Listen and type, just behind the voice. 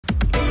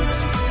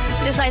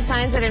Despite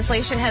signs that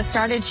inflation has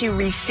started to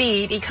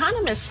recede,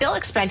 economists still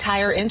expect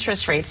higher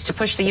interest rates to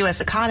push the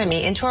U.S.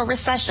 economy into a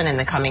recession in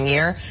the coming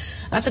year.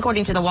 That's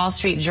according to the Wall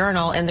Street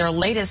Journal in their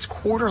latest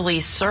quarterly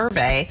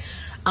survey.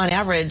 On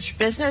average,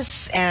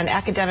 business and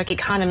academic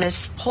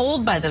economists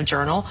polled by the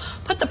journal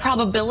put the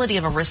probability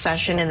of a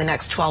recession in the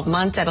next 12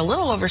 months at a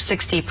little over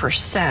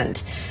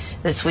 60%.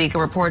 This week, a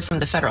report from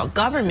the federal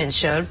government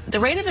showed the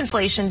rate of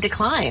inflation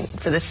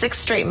declined for the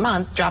sixth straight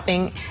month,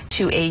 dropping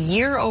to a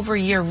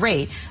year-over-year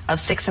rate of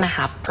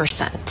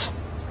 6.5%.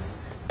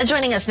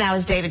 Joining us now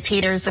is David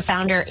Peters, the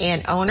founder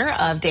and owner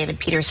of David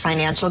Peters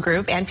Financial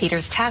Group and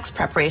Peters Tax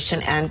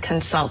Preparation and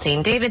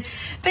Consulting. David,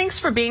 thanks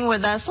for being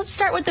with us. Let's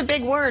start with the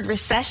big word,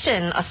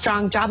 recession. A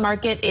strong job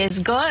market is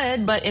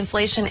good, but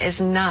inflation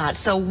is not.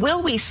 So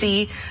will we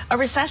see a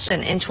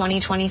recession in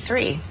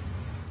 2023?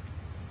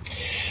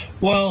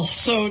 Well,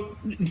 so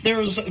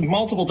there's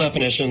multiple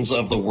definitions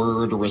of the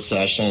word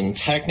recession.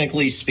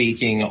 Technically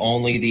speaking,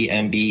 only the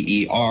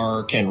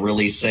NBER can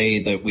really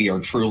say that we are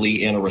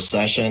truly in a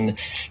recession.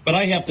 But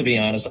I have to be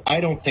honest,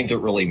 I don't think it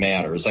really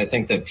matters. I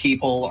think that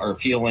people are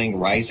feeling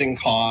rising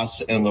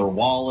costs in their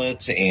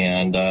wallet,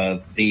 and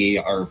they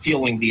are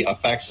feeling the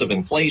effects of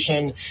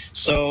inflation.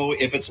 So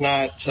if it's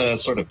not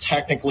sort of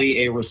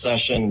technically a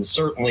recession,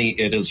 certainly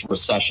it is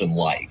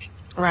recession-like.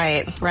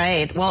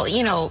 Right. Well,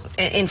 you know,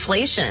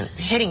 inflation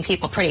hitting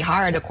people pretty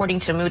hard. According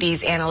to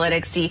Moody's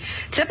Analytics, the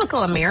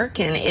typical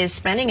American is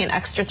spending an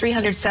extra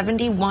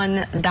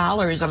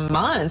 $371 a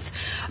month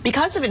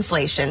because of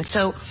inflation.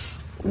 So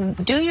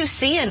do you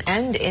see an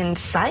end in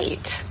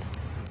sight?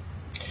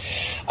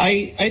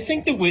 I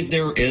think that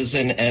there is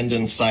an end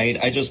in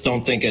sight. I just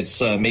don't think it's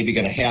maybe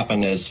going to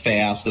happen as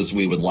fast as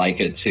we would like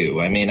it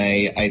to. I mean,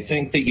 I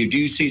think that you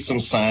do see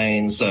some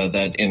signs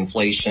that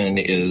inflation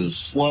is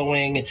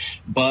slowing,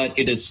 but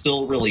it is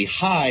still really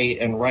high.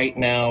 And right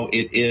now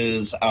it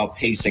is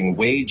outpacing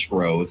wage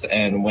growth.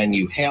 And when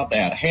you have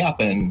that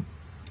happen,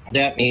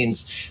 that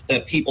means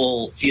that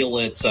people feel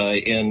it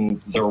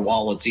in their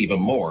wallets even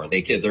more.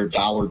 Their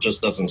dollar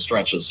just doesn't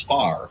stretch as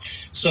far.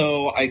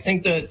 So I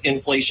think that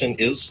inflation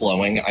is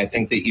slowing. I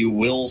think that you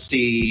will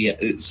see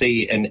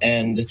an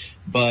end,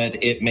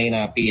 but it may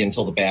not be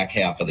until the back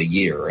half of the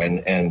year.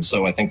 And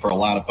so I think for a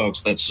lot of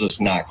folks, that's just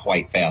not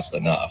quite fast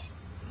enough.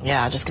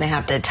 Yeah, just going to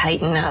have to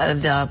tighten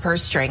the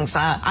purse strings.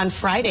 On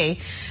Friday,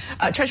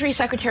 Treasury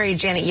Secretary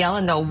Janet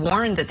Yellen, though,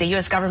 warned that the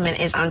U.S. government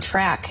is on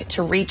track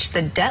to reach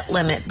the debt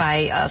limit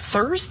by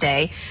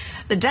Thursday.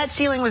 The debt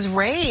ceiling was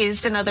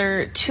raised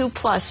another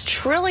 $2+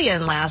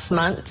 trillion last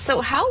month. So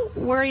how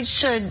worried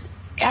should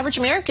average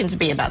Americans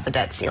be about the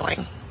debt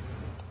ceiling?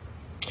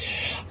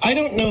 I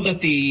don't know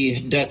that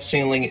the debt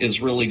ceiling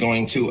is really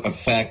going to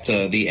affect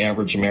the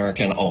average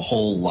American a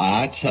whole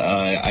lot.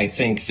 I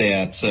think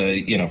that,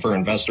 for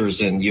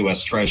investors in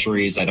U.S.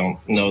 Treasuries, I don't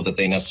know that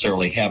they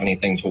necessarily have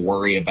anything to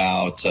worry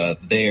about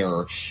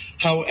there.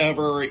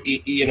 However,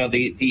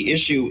 the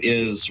issue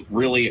is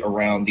really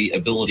around the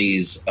ability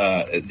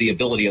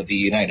of the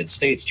United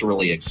States to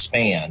really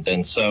expand.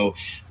 And so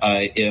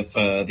if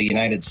the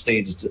United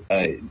States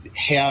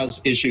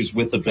has issues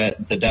with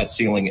the debt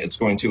ceiling, it's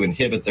going to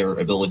inhibit their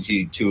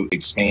ability to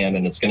expand,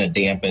 and it's going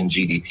to dampen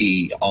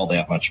GDP all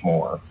that much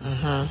more.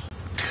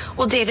 Mm-hmm.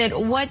 Well, David,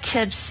 what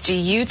tips do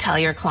you tell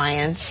your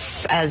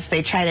clients as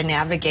they try to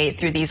navigate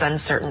through these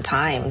uncertain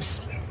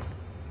times?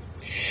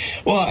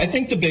 Well, I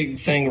think the big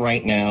thing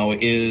right now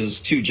is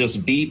to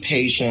just be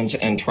patient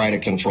and try to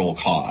control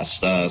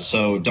costs.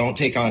 So don't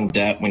take on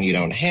debt when you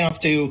don't have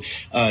to.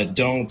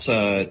 Don't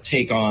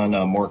take on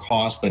more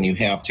cost than you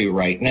have to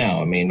right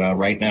now. I mean,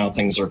 right now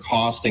things are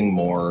costing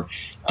more.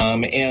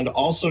 And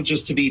also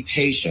just to be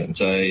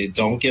patient.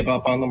 Don't give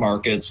up on the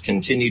markets.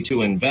 Continue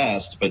to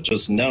invest, but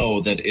just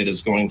know that it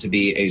is going to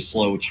be a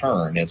slow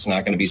turn. It's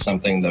not going to be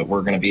something that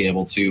we're going to be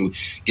able to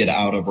get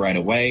out of right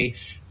away.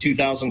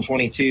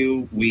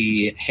 2022,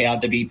 we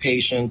had to be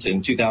patient.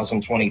 In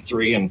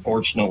 2023,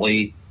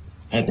 unfortunately,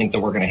 I think that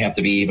we're going to have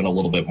to be even a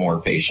little bit more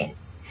patient.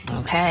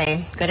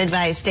 Okay, good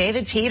advice.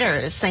 David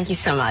Peters, thank you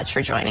so much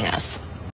for joining us.